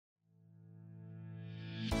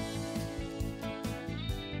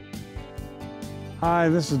Hi,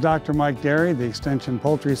 this is Dr. Mike Darre, the Extension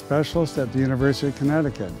Poultry Specialist at the University of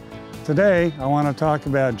Connecticut. Today, I want to talk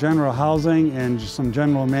about general housing and some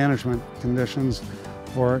general management conditions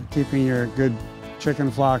for keeping your good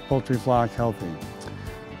chicken flock, poultry flock healthy.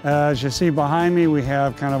 As you see behind me, we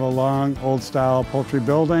have kind of a long, old-style poultry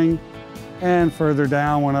building, and further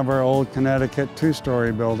down, one of our old Connecticut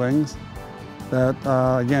two-story buildings. That,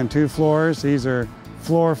 again, 2 floors. These are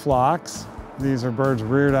floor flocks. These are birds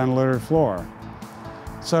reared on littered floor.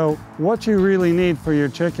 So what you really need for your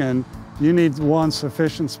chicken, you need, one,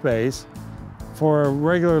 sufficient space. For a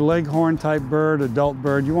regular leghorn type bird, adult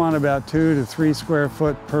bird, you want about 2 to 3 square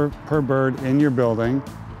foot per bird in your building.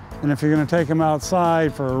 And if you're going to take them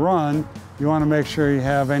outside for a run, you want to make sure you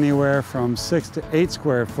have anywhere from 6 to 8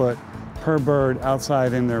 square foot per bird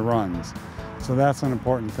outside in their runs. So that's an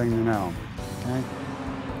important thing to know. Okay?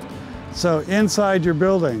 So inside your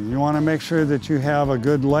building, you want to make sure that you have a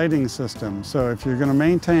good lighting system. So if you're going to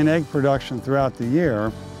maintain egg production throughout the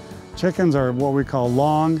year, chickens are what we call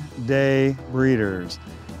long day breeders.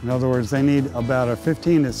 In other words, they need about a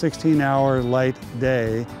 15 to 16 hour light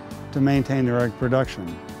day to maintain their egg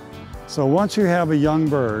production. So once you have a young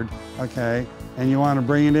bird, okay, and you want to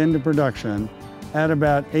bring it into production, at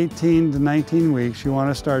about 18 to 19 weeks, you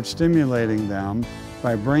want to start stimulating them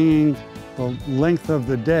by bringing the length of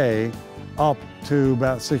the day up to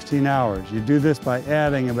about 16 hours. You do this by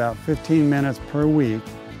adding about 15 minutes per week,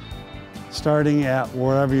 starting at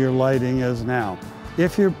wherever your lighting is now.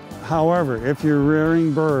 However, if you're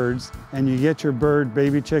rearing birds and you get your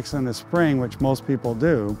baby chicks in the spring, which most people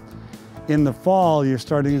do, in the fall you're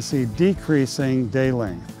starting to see decreasing day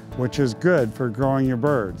length, which is good for growing your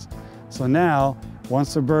birds. So now,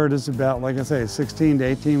 once the bird is about, like I say, 16 to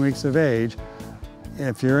 18 weeks of age,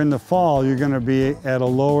 if you're in the fall, you're going to be at a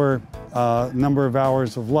lower number of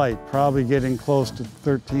hours of light, probably getting close to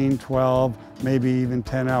 13, 12, maybe even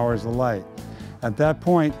 10 hours of light. At that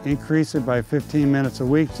point, increase it by 15 minutes a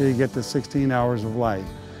week till you get to 16 hours of light.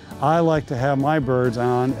 I like to have my birds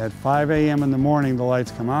on at 5 a.m. in the morning, the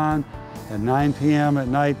lights come on. At 9 p.m. at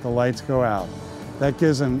night, the lights go out. That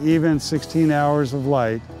gives them even 16 hours of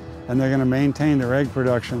light, and they're going to maintain their egg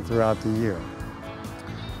production throughout the year.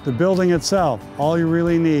 The building itself, all you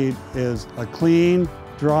really need is a clean,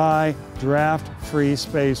 dry, draft-free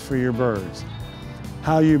space for your birds.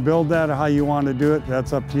 How you build that or how you want to do it,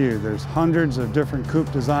 that's up to you. There's hundreds of different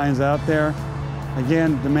coop designs out there.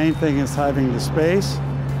 Again, the main thing is having the space,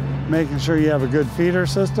 making sure you have a good feeder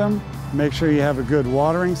system, make sure you have a good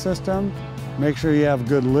watering system, make sure you have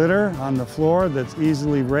good litter on the floor that's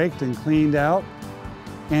easily raked and cleaned out.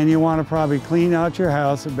 And you want to probably clean out your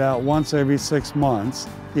house about once every 6 months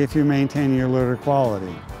if you maintain your litter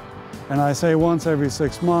quality. And I say once every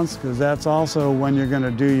 6 months because that's also when you're going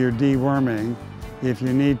to do your deworming if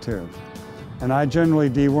you need to. And I generally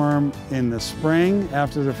deworm in the spring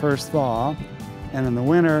after the first thaw and in the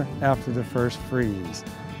winter after the first freeze.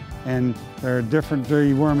 And there are different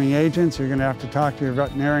deworming agents. You're going to have to talk to your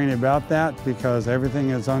veterinarian about that because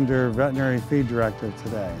everything is under veterinary feed directive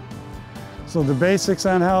today. So the basics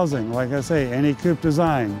on housing, like I say, any coop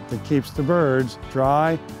design that keeps the birds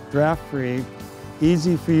dry, draft-free,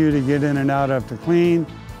 easy for you to get in and out of to clean,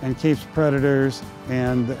 and keeps predators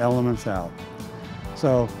and the elements out.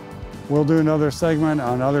 So we'll do another segment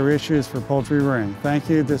on other issues for poultry rearing. Thank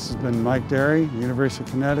you. This has been Mike Darre, University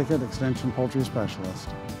of Connecticut Extension Poultry Specialist.